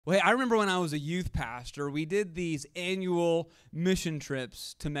Well, hey, I remember when I was a youth pastor, we did these annual mission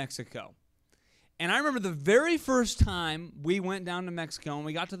trips to Mexico. And I remember the very first time we went down to Mexico and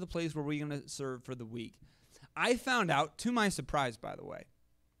we got to the place where we were going to serve for the week, I found out, to my surprise, by the way,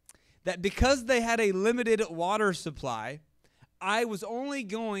 that because they had a limited water supply, I was only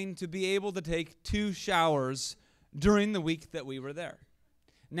going to be able to take 2 showers during the week that we were there.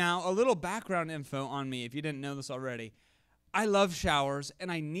 Now, a little background info on me, if you didn't know this already. I love showers,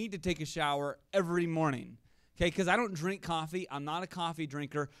 and I need to take a shower every morning, okay? Because I don't drink coffee. I'm not a coffee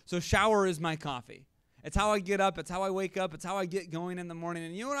drinker, so shower is my coffee. It's how I get up. It's how I wake up. It's how I get going in the morning.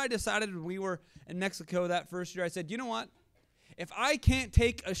 And you know what I decided when we were in Mexico that first year? I said, you know what? If I can't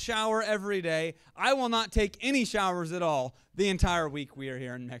take a shower every day, I will not take any showers at all the entire week we are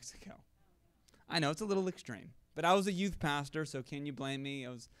here in Mexico. I know it's a little extreme, but I was a youth pastor, so can you blame me?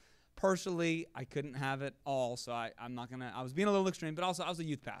 Partially, I couldn't have it all, so I'm not going to, I was being a little extreme, but also I was a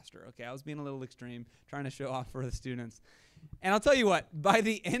youth pastor, okay? I was being a little extreme, trying to show off for the students. And I'll tell you what, by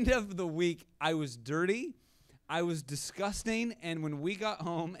the end of the week, I was dirty, I was disgusting, and when we got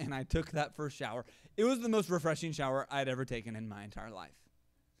home and I took that first shower, it was the most refreshing shower I'd ever taken in my entire life.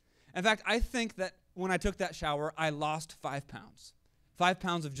 In fact, I think that when I took that shower, I lost 5 pounds. 5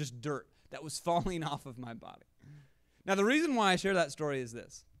 pounds of just dirt that was falling off of my body. Now, the reason why I share that story is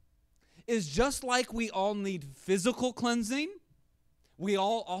this. Is just like we all need physical cleansing, we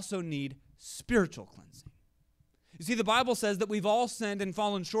all also need spiritual cleansing. You see, the Bible says that we've all sinned and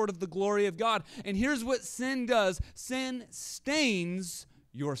fallen short of the glory of God. And here's what sin does. Sin stains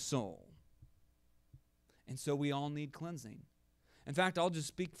your soul. And so we all need cleansing. In fact, I'll just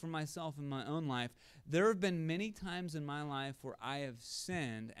speak for myself in my own life. There have been many times in my life where I have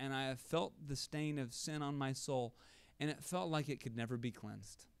sinned and I have felt the stain of sin on my soul, and it felt like it could never be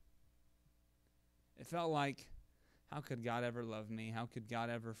cleansed. It felt like, how could God ever love me? How could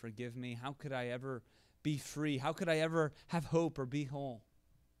God ever forgive me? How could I ever be free? How could I ever have hope or be whole?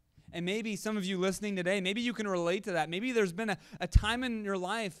 And maybe some of you listening today, maybe you can relate to that. Maybe there's been a time in your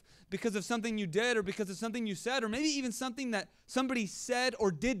life because of something you did or because of something you said or maybe even something that somebody said or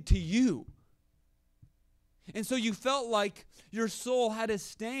did to you. And so you felt like your soul had a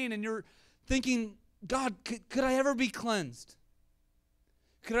stain and you're thinking, God, could I ever be cleansed?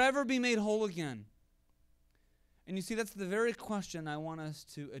 Could I ever be made whole again? And you see, that's the very question I want us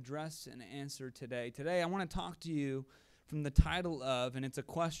to address and answer today. Today, I want to talk to you from the title of, and it's a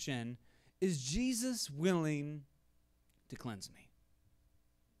question, is Jesus willing to cleanse me?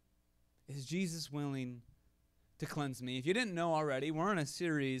 Is Jesus willing to cleanse me? If you didn't know already, we're in a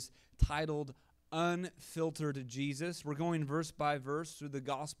series titled Unfiltered Jesus. We're going verse by verse through the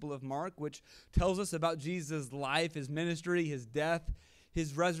Gospel of Mark, which tells us about Jesus' life, his ministry, his death,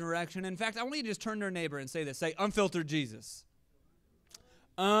 his resurrection. In fact, I want you to just turn to your neighbor and say this. Say, unfiltered Jesus.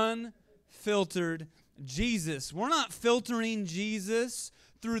 Unfiltered Jesus. We're not filtering Jesus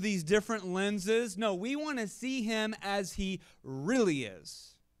through these different lenses. No, we want to see him as he really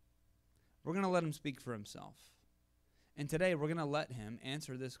is. We're going to let him speak for himself. And today we're going to let him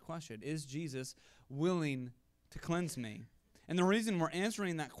answer this question. Is Jesus willing to cleanse me? And the reason we're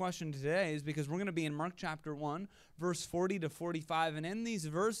answering that question today is because we're going to be in Mark chapter 1, verse 40 to 45. And in these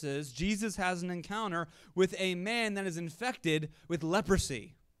verses, Jesus has an encounter with a man that is infected with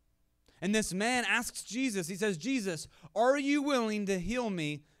leprosy. And this man asks Jesus, he says, Jesus, are you willing to heal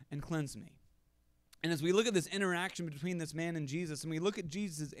me and cleanse me? And as we look at this interaction between this man and Jesus, and we look at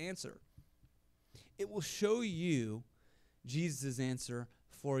Jesus' answer, it will show you Jesus' answer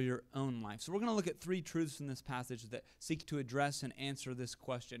for your own life. So we're going to look at 3 truths from this passage that seek to address and answer this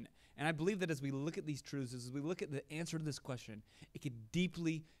question. And I believe that as we look at these truths, as we look at the answer to this question, it could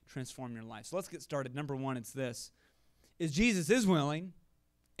deeply transform your life. So let's get started. Number 1, it's this. Is Jesus is willing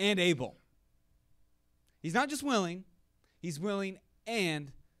and able. He's not just willing, he's willing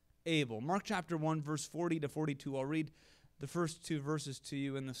and able. Mark chapter 1, verse 40 to 42. I'll read the first 2 verses to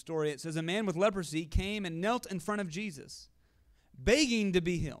you in the story. It says, a man with leprosy came and knelt in front of Jesus, begging to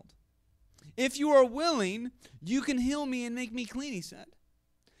be healed. If you are willing, you can heal me and make me clean, he said.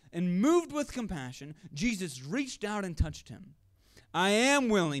 And moved with compassion, Jesus reached out and touched him. I am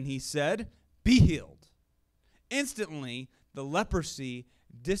willing, he said, be healed. Instantly, the leprosy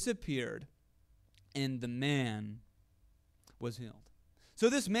disappeared and the man was healed. So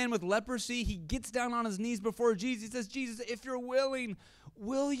this man with leprosy, he gets down on his knees before Jesus. He says, Jesus, if you're willing,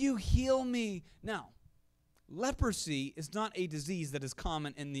 will you heal me? Now, leprosy is not a disease that is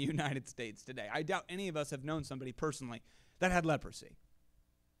common in the United States today. I doubt any of us have known somebody personally that had leprosy.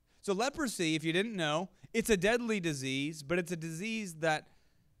 So leprosy, if you didn't know, it's a deadly disease, but it's a disease that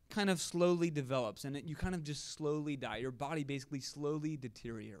kind of slowly develops, and you kind of just slowly die. Your body basically slowly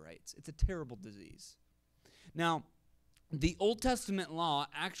deteriorates. It's a terrible disease. Now, the Old Testament law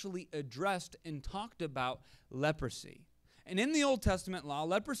actually addressed and talked about leprosy. And in the Old Testament law,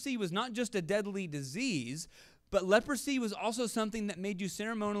 leprosy was not just a deadly disease, but leprosy was also something that made you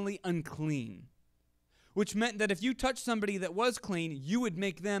ceremonially unclean, which meant that if you touched somebody that was clean, you would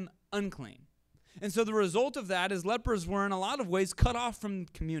make them unclean. And so the result of that is lepers were in a lot of ways cut off from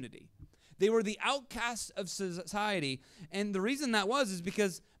the community. They were the outcasts of society. And the reason that was is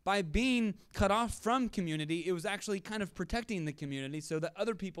because by being cut off from community, it was actually kind of protecting the community so that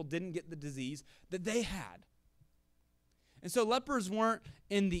other people didn't get the disease that they had. And so lepers weren't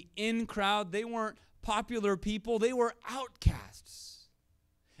in the in crowd. They weren't popular people. They were outcasts.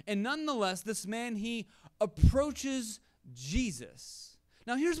 And nonetheless, this man, he approaches Jesus.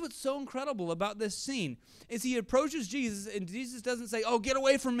 Now, here's what's so incredible about this scene is he approaches Jesus, and Jesus doesn't say, "Oh, get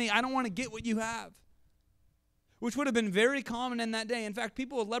away from me. I don't want to get what you have," which would have been very common in that day. In fact,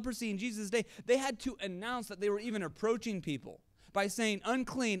 people with leprosy in Jesus' day, they had to announce that they were even approaching people by saying,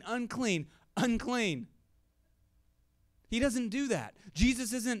 "Unclean, unclean, unclean." He doesn't do that.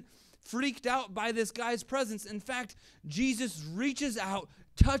 Jesus isn't freaked out by this guy's presence. In fact, Jesus reaches out,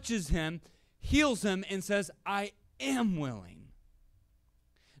 touches him, heals him, and says, "I am willing."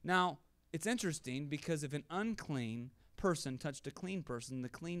 Now, it's interesting because if an unclean person touched a clean person, the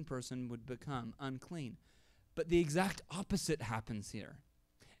clean person would become unclean. But the exact opposite happens here.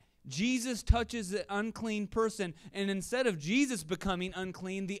 Jesus touches the unclean person, and instead of Jesus becoming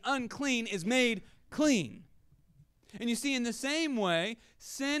unclean, the unclean is made clean. And you see, in the same way,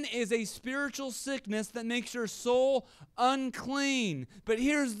 sin is a spiritual sickness that makes your soul unclean. But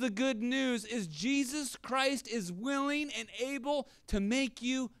here's the good news, is Jesus Christ is willing and able to make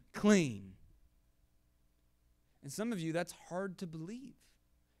you clean. And some of you, that's hard to believe.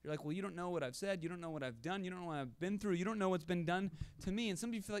 You're like, well, you don't know what I've said. You don't know what I've done. You don't know what I've been through. You don't know what's been done to me. And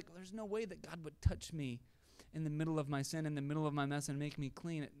some of you feel like, well, there's no way that God would touch me in the middle of my sin, in the middle of my mess, and make me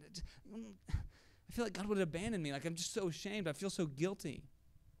clean. I feel like God would abandon me. Like, I'm just so ashamed. I feel so guilty.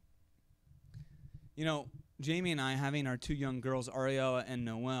 You know, Jamie and I, having our two young girls, Ariella and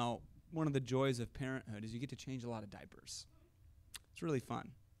Noelle, one of the joys of parenthood is you get to change a lot of diapers. It's really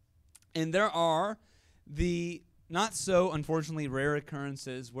fun. And there are the not so, unfortunately, rare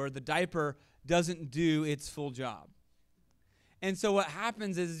occurrences where the diaper doesn't do its full job. And so what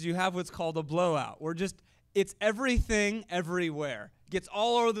happens is you have what's called a blowout, where just it's everything everywhere. Gets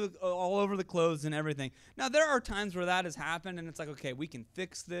all over the clothes and everything. Now, there are times where that has happened, and it's like, okay, we can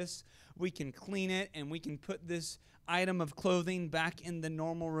fix this, we can clean it, and we can put this item of clothing back in the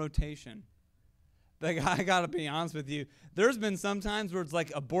normal rotation. But I got to be honest with you. There's been some times where it's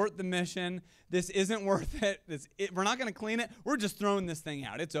like, abort the mission. This isn't worth it. We're not going to clean it. We're just throwing this thing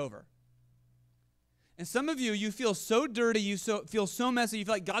out. It's over. And some of you, you feel so dirty, you feel so messy, you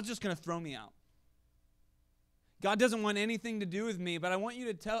feel like God's just going to throw me out. God doesn't want anything to do with me, but I want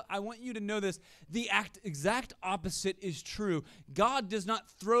you to know this. The exact opposite is true. God does not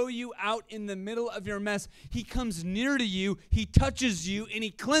throw you out in the middle of your mess. He comes near to you, he touches you, and he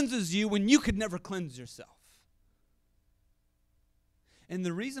cleanses you when you could never cleanse yourself. And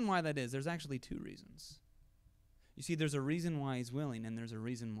the reason why that is, there's actually two reasons. You see, there's a reason why he's willing, and there's a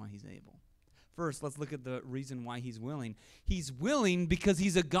reason why he's able. First, let's look at the reason why he's willing. He's willing because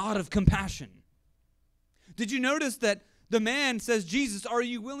he's a God of compassion. Did you notice that the man says, Jesus, are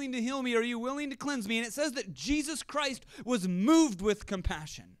you willing to heal me? Are you willing to cleanse me? And it says that Jesus Christ was moved with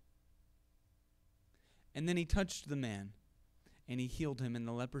compassion. And then he touched the man, and he healed him, and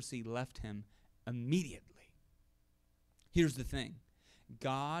the leprosy left him immediately. Here's the thing.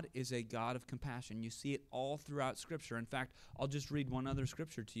 God is a God of compassion. You see it all throughout Scripture. In fact, I'll just read one other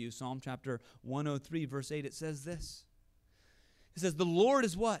scripture to you. Psalm chapter 103, verse 8, it says this. It says, the Lord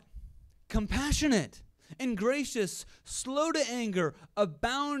is what? Compassionate and gracious, slow to anger,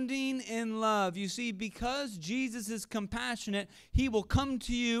 abounding in love. You see, because Jesus is compassionate, he will come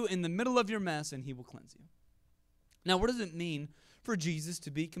to you in the middle of your mess and he will cleanse you. Now, what does it mean for Jesus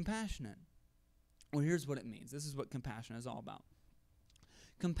to be compassionate? Well, here's what it means. This is what compassion is all about.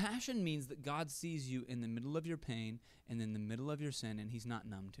 Compassion means that God sees you in the middle of your pain and in the middle of your sin, and he's not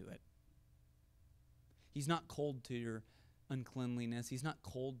numb to it. He's not cold to your uncleanliness. He's not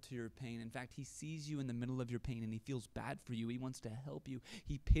cold to your pain. In fact, he sees you in the middle of your pain and he feels bad for you. He wants to help you.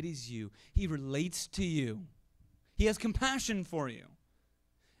 He pities you. He relates to you. He has compassion for you.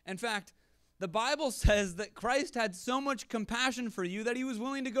 In fact, the Bible says that Christ had so much compassion for you that he was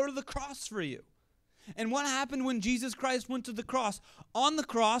willing to go to the cross for you. And what happened when Jesus Christ went to the cross? On the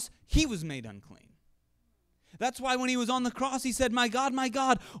cross, he was made unclean. That's why when he was on the cross, he said, my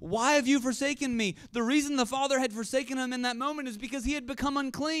God, why have you forsaken me? The reason the Father had forsaken him in that moment is because he had become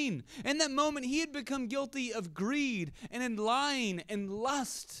unclean. In that moment, he had become guilty of greed and in lying and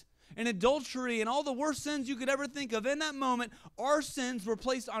lust and adultery and all the worst sins you could ever think of. In that moment, our sins were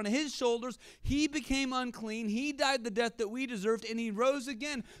placed on his shoulders. He became unclean. He died the death that we deserved, and he rose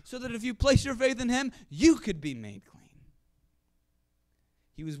again so that if you place your faith in him, you could be made clean.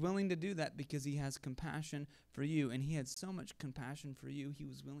 He was willing to do that because he has compassion for you, and he had so much compassion for you, he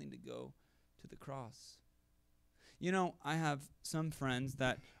was willing to go to the cross. You know, I have some friends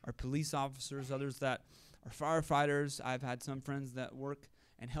that are police officers, others that are firefighters. I've had some friends that work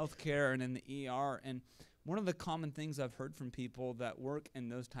in healthcare and in the ER, and one of the common things I've heard from people that work in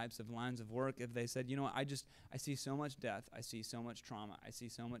those types of lines of work, if they said, you know what, I see so much death, I see so much trauma, I see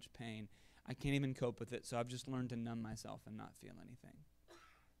so much pain, I can't even cope with it, so I've just learned to numb myself and not feel anything.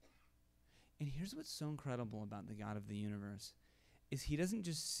 And here's what's so incredible about the God of the universe, is he doesn't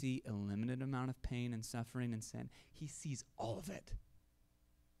just see a limited amount of pain and suffering and sin, he sees all of it.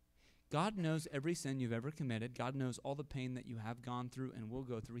 God knows every sin you've ever committed. God knows all the pain that you have gone through and will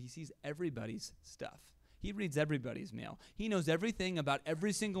go through. He sees everybody's stuff. He reads everybody's mail. He knows everything about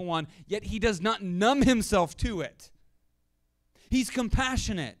every single one, yet he does not numb himself to it. He's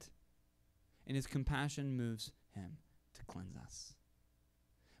compassionate, and his compassion moves him to cleanse us.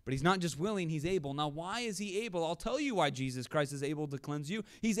 But he's not just willing, he's able. Now, why is he able? I'll tell you why Jesus Christ is able to cleanse you.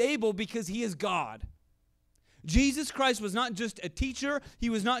 He's able because he is God. Jesus Christ was not just a teacher.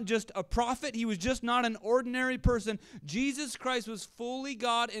 He was not just a prophet. He was just not an ordinary person. Jesus Christ was fully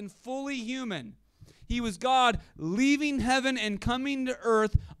God and fully human. He was God leaving heaven and coming to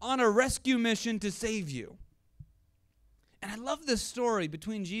earth on a rescue mission to save you. And I love this story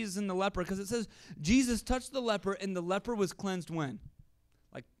between Jesus and the leper because it says Jesus touched the leper and the leper was cleansed when?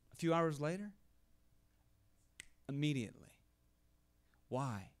 Like a few hours later? Immediately.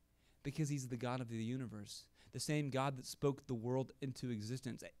 Why? Because he's the God of the universe. The same God that spoke the world into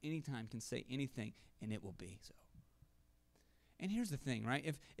existence at any time can say anything, and it will be so. And here's the thing,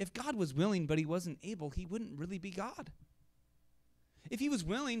 right? If God was willing but he wasn't able, he wouldn't really be God. If he was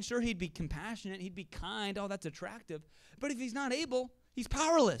willing, sure, he'd be compassionate, he'd be kind, oh, that's attractive. But if he's not able, he's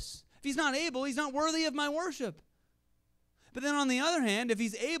powerless. If he's not able, he's not worthy of my worship. But then on the other hand, if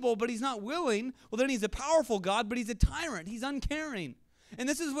he's able but he's not willing, well, then he's a powerful God, but he's a tyrant. He's uncaring. And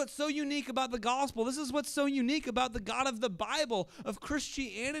this is what's so unique about the gospel. This is what's so unique about the God of the Bible, of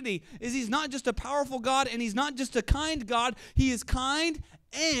Christianity, is he's not just a powerful God and he's not just a kind God. He is kind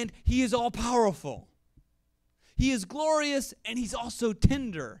and he is all-powerful. He is glorious and he's also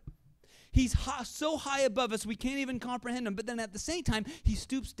tender. He's so high above us we can't even comprehend him. But then at the same time, he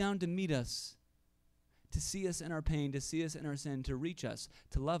stoops down to meet us, to see us in our pain, to see us in our sin, to reach us,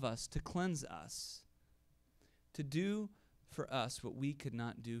 to love us, to cleanse us, to do for us what we could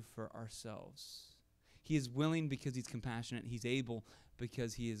not do for ourselves. He is willing because he's compassionate. He's able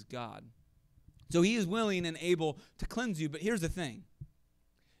because he is God. So he is willing and able to cleanse you. But here's the thing.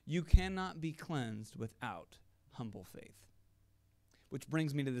 You cannot be cleansed without humble faith. Which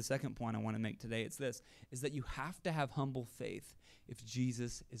brings me to the second point I want to make today. It's this, is that you have to have humble faith if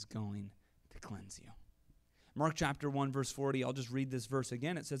Jesus is going to cleanse you. Mark chapter 1, verse 40, I'll just read this verse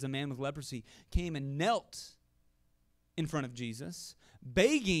again. It says, a man with leprosy came and knelt in front of Jesus,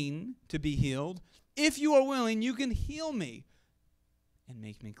 begging to be healed. If you are willing, you can heal me and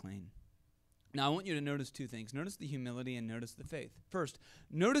make me clean. Now, I want you to notice two things. Notice the humility and notice the faith. First,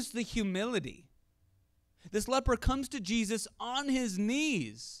 notice the humility. This leper comes to Jesus on his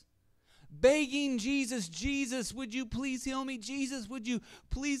knees, begging Jesus, Jesus, would you please heal me? Jesus, would you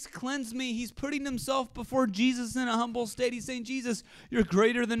please cleanse me? He's putting himself before Jesus in a humble state. He's saying, Jesus, you're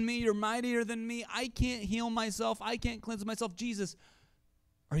greater than me. You're mightier than me. I can't heal myself. I can't cleanse myself. Jesus,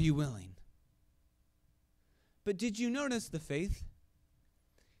 are you willing? But did you notice the faith?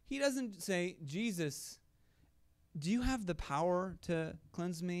 He doesn't say, Jesus, do you have the power to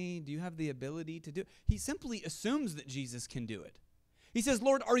cleanse me? Do you have the ability to do it? He simply assumes that Jesus can do it. He says,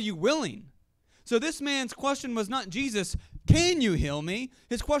 Lord, are you willing? So this man's question was not, Jesus, can you heal me?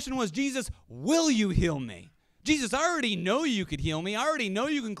 His question was, Jesus, will you heal me? Jesus, I already know you could heal me. I already know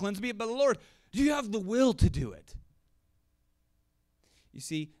you can cleanse me. But Lord, do you have the will to do it? You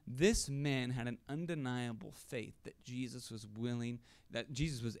see, this man had an undeniable faith that Jesus was willing, that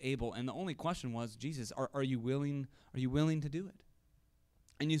Jesus was able. And the only question was, Jesus, are you willing? Are you willing to do it?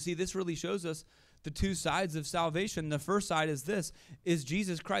 And you see, this really shows us the two sides of salvation. The first side is this, is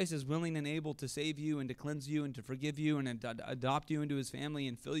Jesus Christ is willing and able to save you and to cleanse you and to forgive you and adopt you into his family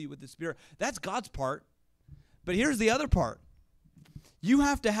and fill you with the Spirit. That's God's part. But here's the other part. You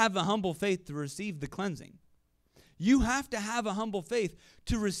have to have a humble faith to receive the cleansing. You have to have a humble faith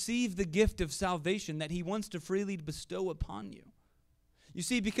to receive the gift of salvation that he wants to freely bestow upon you. You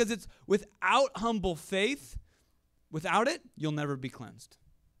see, because it's without humble faith, without it, you'll never be cleansed.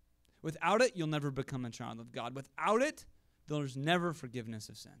 Without it, you'll never become a child of God. Without it, there's never forgiveness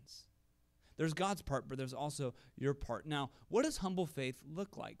of sins. There's God's part, but there's also your part. Now, what does humble faith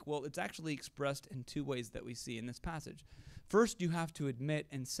look like? Well, it's actually expressed in two ways that we see in this passage. First, you have to admit,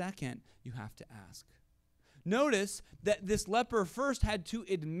 and second, you have to ask. Notice that this leper first had to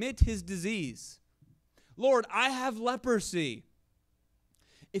admit his disease. Lord, I have leprosy.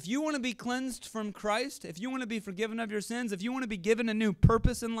 If you want to be cleansed from Christ, if you want to be forgiven of your sins, if you want to be given a new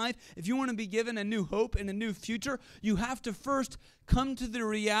purpose in life, if you want to be given a new hope and a new future, you have to first come to the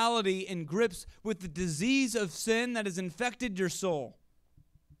reality and grips with the disease of sin that has infected your soul.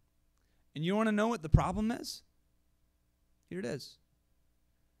 And you want to know what the problem is? Here it is.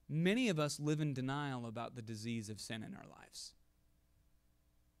 Many of us live in denial about the disease of sin in our lives.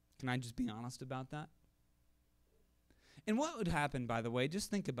 Can I just be honest about that? And what would happen, by the way,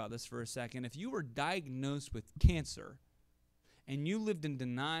 just think about this for a second. If you were diagnosed with cancer and you lived in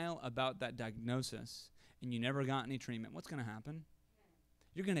denial about that diagnosis and you never got any treatment, what's going to happen?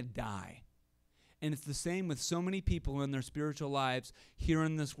 You're going to die. And it's the same with so many people in their spiritual lives here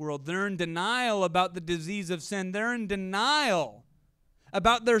in this world. They're in denial about the disease of sin. They're in denial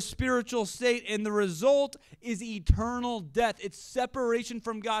about their spiritual state, and the result is eternal death. It's separation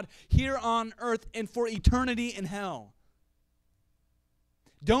from God here on earth and for eternity in hell.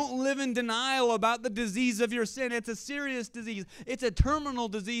 Don't live in denial about the disease of your sin. It's a serious disease. It's a terminal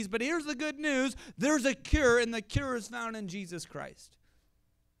disease, but here's the good news. There's a cure, and the cure is found in Jesus Christ.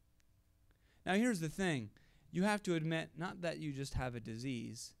 Now, here's the thing. You have to admit not that you just have a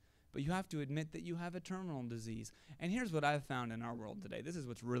disease, but you have to admit that you have a terminal disease. And here's what I've found in our world today. This is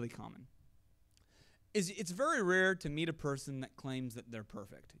what's really common. It's very rare to meet a person that claims that they're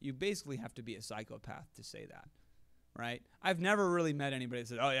perfect. You basically have to be a psychopath to say that, right? I've never really met anybody that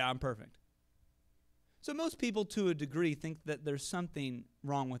said, oh, yeah, I'm perfect. So most people, to a degree, think that there's something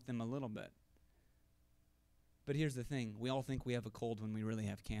wrong with them a little bit. But here's the thing. We all think we have a cold when we really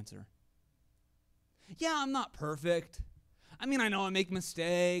have cancer. Yeah, I'm not perfect. I mean, I know I make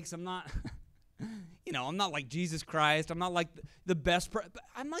mistakes. I'm not, I'm not like Jesus Christ. I'm not like the best. But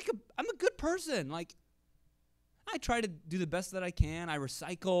I'm a good person. Like, I try to do the best that I can. I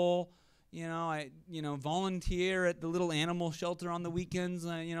recycle. I volunteer at the little animal shelter on the weekends.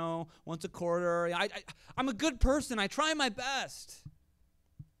 Once a quarter. I'm a good person. I try my best.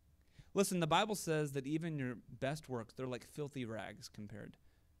 Listen, the Bible says that even your best works, they're like filthy rags compared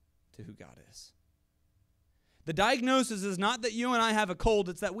to who God is. The diagnosis is not that you and I have a cold.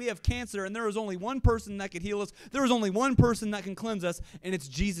 It's that we have cancer, and there is only one person that can heal us. There is only one person that can cleanse us, and it's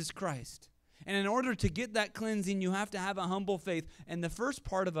Jesus Christ. And in order to get that cleansing, you have to have a humble faith. And the first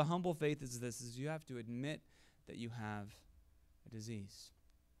part of a humble faith is this, is you have to admit that you have a disease.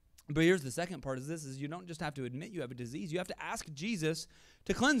 But here's the second part is this, is you don't just have to admit you have a disease. You have to ask Jesus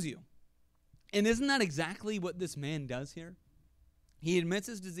to cleanse you. And isn't that exactly what this man does here? He admits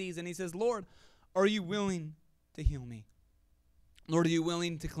his disease, and he says, Lord, are you willing to heal me? Lord, are you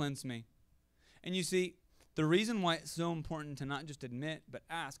willing to cleanse me? And you see, the reason why it's so important to not just admit but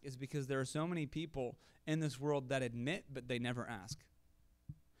ask is because there are so many people in this world that admit but they never ask.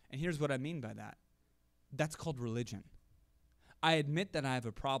 And here's what I mean by that. That's called religion. I admit that I have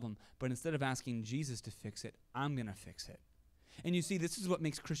a problem, but instead of asking Jesus to fix it, I'm going to fix it. And you see, this is what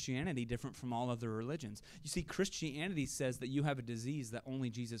makes Christianity different from all other religions. You see, Christianity says that you have a disease that only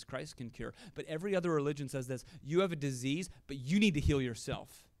Jesus Christ can cure. But every other religion says this, you have a disease, but you need to heal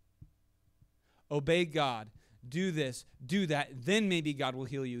yourself. Obey God. Do this, do that. Then maybe God will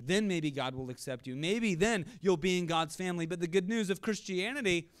heal you. Then maybe God will accept you. Maybe then you'll be in God's family. But the good news of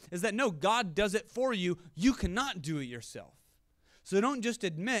Christianity is that no, God does it for you. You cannot do it yourself. So don't just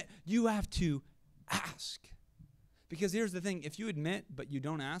admit, you have to ask. Because here's the thing, if you admit but you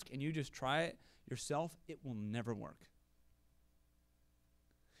don't ask and you just try it yourself, it will never work.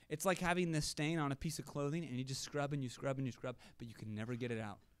 It's like having this stain on a piece of clothing and you just scrub and you scrub and you scrub, but you can never get it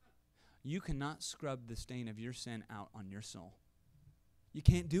out. You cannot scrub the stain of your sin out on your soul. You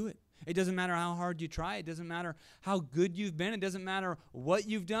can't do it. It doesn't matter how hard you try. It doesn't matter how good you've been. It doesn't matter what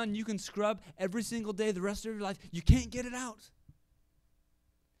you've done. You can scrub every single day the rest of your life. You can't get it out.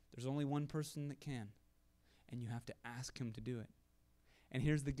 There's only one person that can. And you have to ask him to do it. And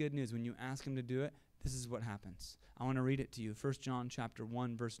here's the good news. When you ask him to do it, this is what happens. I want to read it to you. 1 John chapter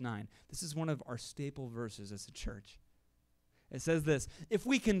 1, verse 9. This is one of our staple verses as a church. It says this, if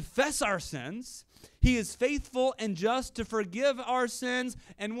we confess our sins, he is faithful and just to forgive our sins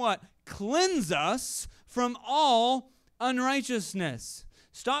and what? Cleanse us from all unrighteousness.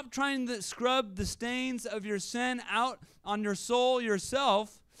 Stop trying to scrub the stains of your sin out on your soul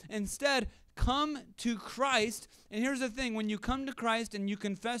yourself. Instead, come to Christ. And here's the thing, when you come to Christ and you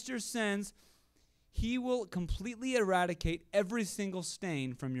confess your sins, he will completely eradicate every single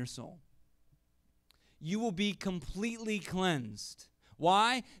stain from your soul. You will be completely cleansed.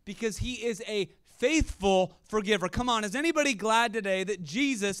 Why? Because he is a faithful forgiver. Come on, is anybody glad today that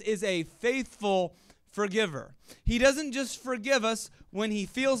Jesus is a faithful forgiver? He doesn't just forgive us when he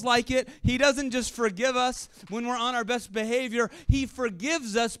feels like it. He doesn't just forgive us when we're on our best behavior. He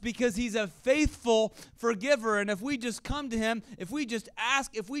forgives us because he's a faithful forgiver. And if we just come to him, if we just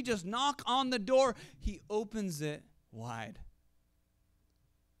ask, if we just knock on the door, he opens it wide.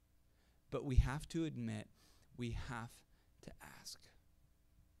 But we have to admit, we have to ask.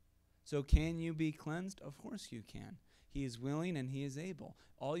 So can you be cleansed? Of course you can. He is willing and he is able.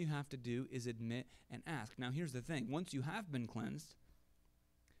 All you have to do is admit and ask. Now here's the thing. Once you have been cleansed,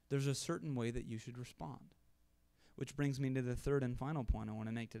 there's a certain way that you should respond. Which brings me to the third and final point I want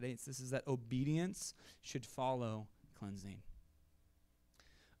to make today. This is that obedience should follow cleansing.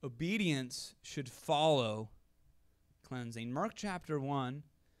 Obedience should follow cleansing. Mark chapter 1,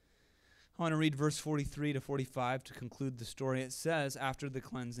 I want to read verse 43 to 45 to conclude the story. It says, after the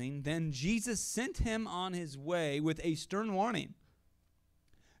cleansing, then Jesus sent him on his way with a stern warning.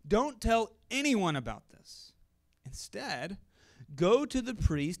 Don't tell anyone about this. Instead, go to the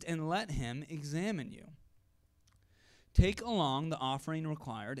priest and let him examine you. Take along the offering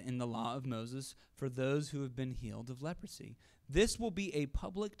required in the law of Moses for those who have been healed of leprosy. This will be a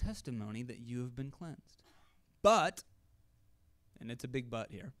public testimony that you have been cleansed. But, and it's a big but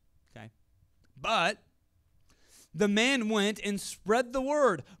here, okay? But the man went and spread the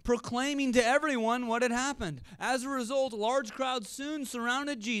word, proclaiming to everyone what had happened. As a result, large crowds soon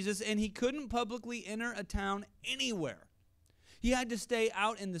surrounded Jesus, and he couldn't publicly enter a town anywhere. He had to stay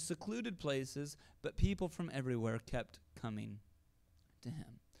out in the secluded places, but people from everywhere kept coming to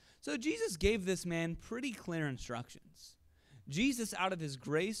him. So Jesus gave this man pretty clear instructions. Jesus, out of his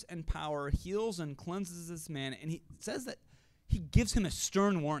grace and power, heals and cleanses this man, and he says that he gives him a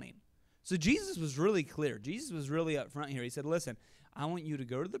stern warning. So Jesus was really clear. Jesus was really up front here. He said, listen, I want you to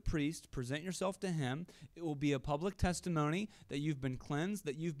go to the priest, present yourself to him. It will be a public testimony that you've been cleansed,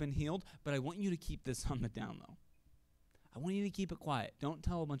 that you've been healed, but I want you to keep this on the down low. I want you to keep it quiet. Don't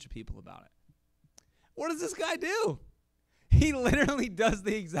tell a bunch of people about it. What does this guy do? He literally does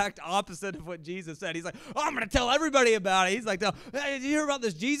the exact opposite of what Jesus said. He's like, oh, I'm going to tell everybody about it. He's like, hey, did you hear about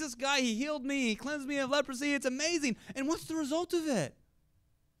this Jesus guy? He healed me. He cleansed me of leprosy. It's amazing. And what's the result of it?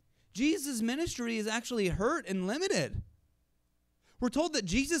 Jesus' ministry is actually hurt and limited. We're told that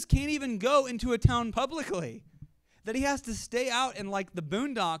Jesus can't even go into a town publicly, that he has to stay out in like the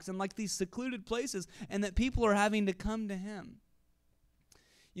boondocks and like these secluded places, and that people are having to come to him.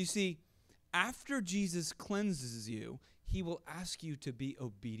 You see, after Jesus cleanses you, he will ask you to be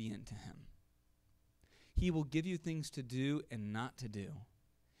obedient to him. He will give you things to do and not to do.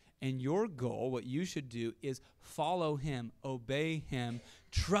 And your goal, what you should do, is follow him, obey him,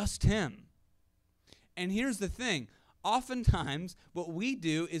 trust him. And here's the thing. Oftentimes, what we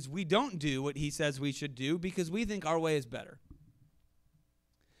do is we don't do what he says we should do because we think our way is better.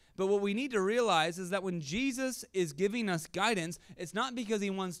 But what we need to realize is that when Jesus is giving us guidance, it's not because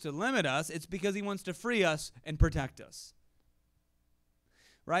he wants to limit us, it's because he wants to free us and protect us.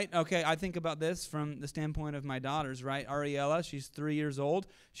 Right? Okay, I think about this from the standpoint of my daughters, right? Ariella, she's 3 years old.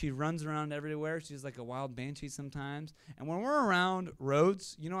 She runs around everywhere. She's like a wild banshee sometimes. And when we're around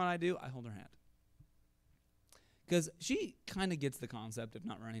roads, you know what I do? I hold her hand. Because she kind of gets the concept of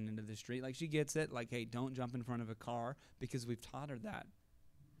not running into the street. Like, she gets it. Like, hey, don't jump in front of a car because we've taught her that.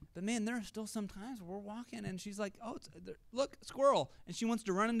 But, man, there are still some times where we're walking and she's like, oh, look, squirrel. And she wants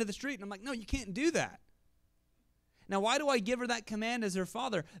to run into the street. And I'm like, no, you can't do that. Now, why do I give her that command as her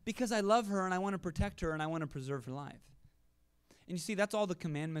father? Because I love her and I want to protect her and I want to preserve her life. And you see, that's all the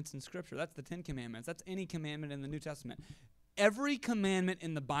commandments in Scripture. That's the 10 Commandments. That's any commandment in the New Testament. Every commandment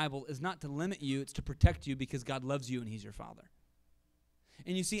in the Bible is not to limit you, it's to protect you because God loves you and he's your father.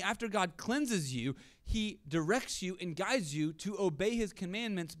 And you see, after God cleanses you, he directs you and guides you to obey his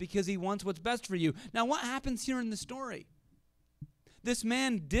commandments because he wants what's best for you. Now, what happens here in the story? This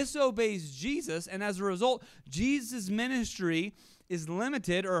man disobeys Jesus, and as a result, Jesus' ministry is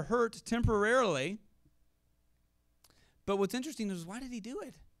limited or hurt temporarily. But what's interesting is, why did he do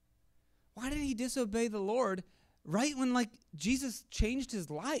it? Why did he disobey the Lord right when, like, Jesus changed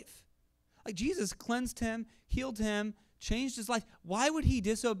his life? Like, Jesus cleansed him, healed him, changed his life. Why would he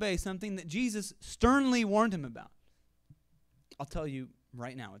disobey something that Jesus sternly warned him about? I'll tell you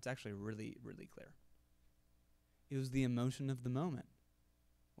right now, it's actually really, really clear. It was the emotion of the moment,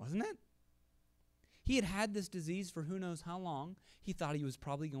 wasn't it? He had had this disease for who knows how long. He thought he was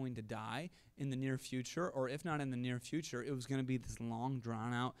probably going to die in the near future, or if not in the near future, it was going to be this long,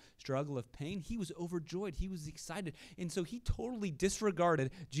 drawn-out struggle of pain. He was overjoyed. He was excited. And so he totally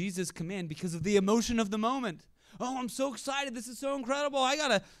disregarded Jesus' command because of the emotion of the moment. Oh, I'm so excited. This is so incredible. I got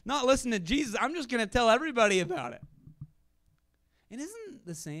to not listen to Jesus. I'm just going to tell everybody about it. And isn't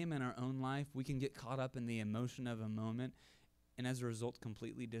the same in our own life? We can get caught up in the emotion of a moment and as a result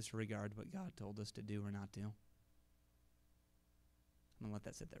completely disregard what God told us to do or not do. I'm going to let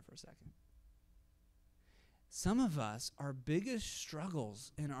that sit there for a second. Some of us, our biggest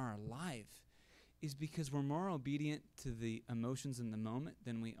struggles in our life is because we're more obedient to the emotions in the moment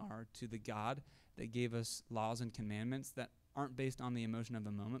than we are to the God that gave us laws and commandments that aren't based on the emotion of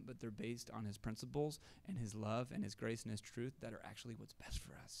the moment, but they're based on his principles and his love and his grace and his truth that are actually what's best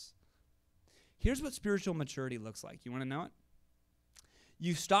for us. Here's what spiritual maturity looks like. You want to know it?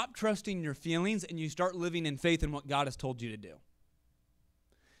 You stop trusting your feelings and you start living in faith in what God has told you to do.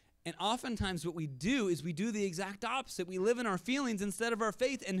 And oftentimes what we do is we do the exact opposite. We live in our feelings instead of our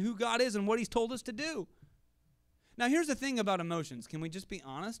faith in who God is and what he's told us to do. Now here's the thing about emotions. Can we just be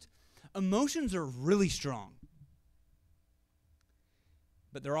honest? Emotions are really strong,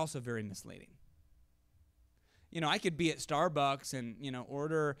 but they're also very misleading. You know, I could be at Starbucks and,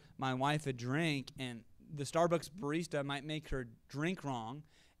 order my wife a drink, and the Starbucks barista might make her drink wrong.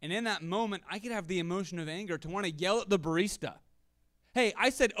 And in that moment, I could have the emotion of anger to want to yell at the barista. Hey, I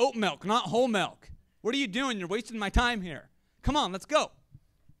said oat milk, not whole milk. What are you doing? You're wasting my time here. Come on, let's go.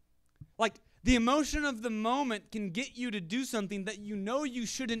 Like, the emotion of the moment can get you to do something that you know you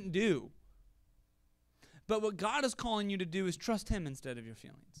shouldn't do. But what God is calling you to do is trust him instead of your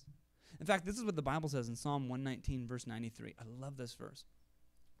feelings. In fact, this is what the Bible says in Psalm 119, verse 93. I love this verse.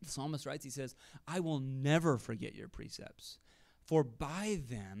 The psalmist writes, he says, I will never forget your precepts, for by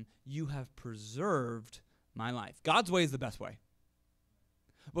them you have preserved my life. God's way is the best way.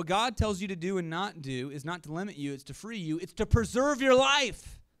 What God tells you to do and not do is not to limit you, it's to free you, it's to preserve your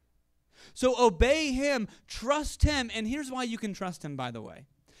life. So obey him, trust him, and here's why you can trust him, by the way.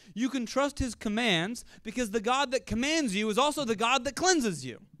 You can trust his commands because the God that commands you is also the God that cleanses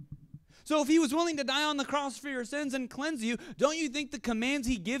you. So if he was willing to die on the cross for your sins and cleanse you, don't you think the commands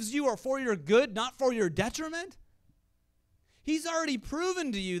he gives you are for your good, not for your detriment? He's already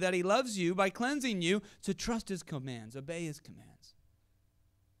proven to you that he loves you by cleansing you, so trust his commands, obey his commands.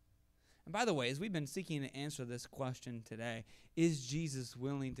 And by the way, as we've been seeking to answer this question today, is Jesus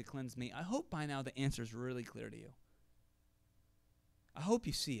willing to cleanse me? I hope by now the answer is really clear to you. I hope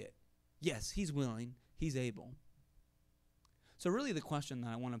you see it. Yes, he's willing. He's able. So really the question that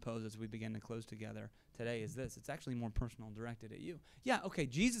I want to pose as we begin to close together today is this. It's actually more personal, directed at you. Yeah, okay,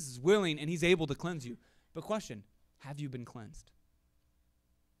 Jesus is willing and he's able to cleanse you. But question, have you been cleansed?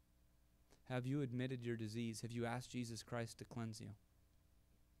 Have you admitted your disease? Have you asked Jesus Christ to cleanse you?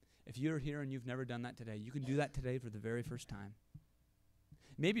 If you're here and you've never done that today, you can do that today for the very first time.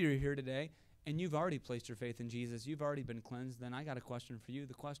 Maybe you're here today and you've already placed your faith in Jesus. You've already been cleansed. Then I got a question for you.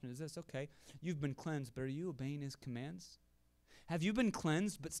 The question is this. Okay, you've been cleansed, but are you obeying his commands? Have you been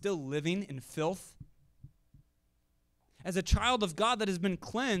cleansed but still living in filth? As a child of God that has been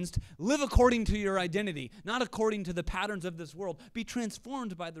cleansed, live according to your identity, not according to the patterns of this world. Be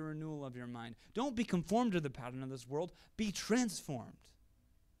transformed by the renewal of your mind. Don't be conformed to the pattern of this world. Be transformed.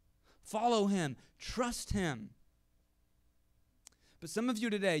 Follow him. Trust him. But some of you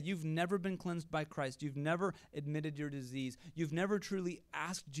today, you've never been cleansed by Christ. You've never admitted your disease. You've never truly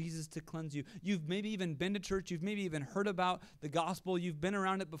asked Jesus to cleanse you. You've maybe even been to church. You've maybe even heard about the gospel. You've been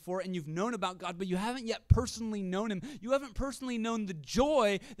around it before, and you've known about God, but you haven't yet personally known him. You haven't personally known the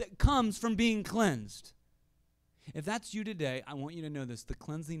joy that comes from being cleansed. If that's you today, I want you to know this. The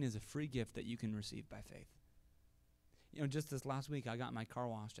cleansing is a free gift that you can receive by faith. Just this last week, I got my car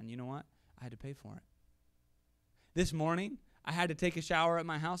washed, and you know what? I had to pay for it. This morning, I had to take a shower at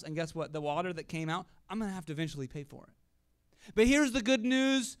my house, and guess what? The water that came out, I'm going to have to eventually pay for it. But here's the good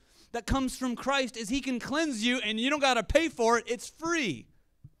news that comes from Christ is he can cleanse you, and you don't got to pay for it. It's free.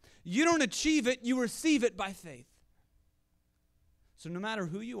 You don't achieve it. You receive it by faith. So no matter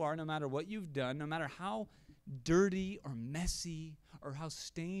who you are, no matter what you've done, no matter how dirty or messy or how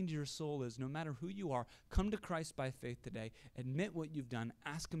stained your soul is, no matter who you are, come to Christ by faith today. Admit what you've done.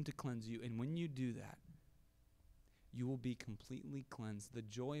 Ask him to cleanse you. And when you do that, you will be completely cleansed. The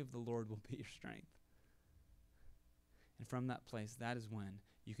joy of the Lord will be your strength. And from that place, that is when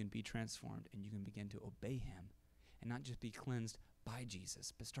you can be transformed and you can begin to obey him and not just be cleansed by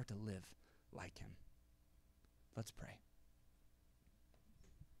Jesus, but start to live like him. Let's pray.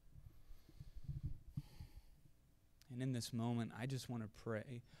 And in this moment, I just want to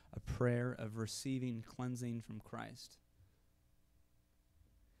pray a prayer of receiving cleansing from Christ.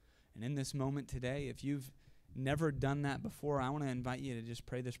 And in this moment today, if you've never done that before, I want to invite you to just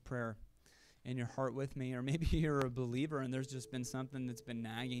pray this prayer in your heart with me. Or maybe you're a believer and there's just been something that's been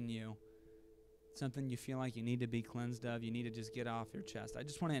nagging you, something you feel like you need to be cleansed of, you need to just get off your chest. I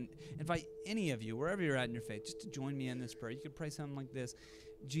just want to invite any of you, wherever you're at in your faith, just to join me in this prayer. You could pray something like this.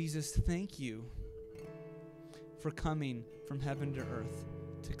 Jesus, thank you for coming from heaven to earth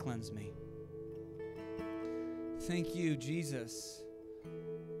to cleanse me. Thank you, Jesus,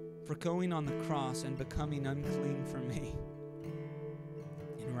 for going on the cross and becoming unclean for me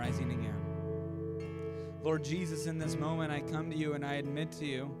and rising again. Lord Jesus, in this moment I come to you and I admit to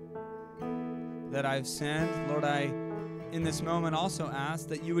you that I've sinned. Lord, I, in this moment, also ask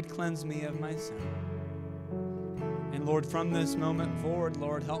that you would cleanse me of my sin. And Lord, from this moment forward,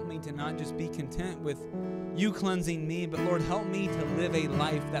 Lord, help me to not just be content with you cleansing me, but Lord, help me to live a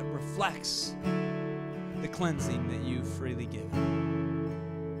life that reflects the cleansing that you've freely given.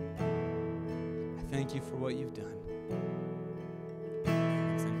 I thank you for what you've done.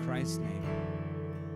 It's in Christ's name.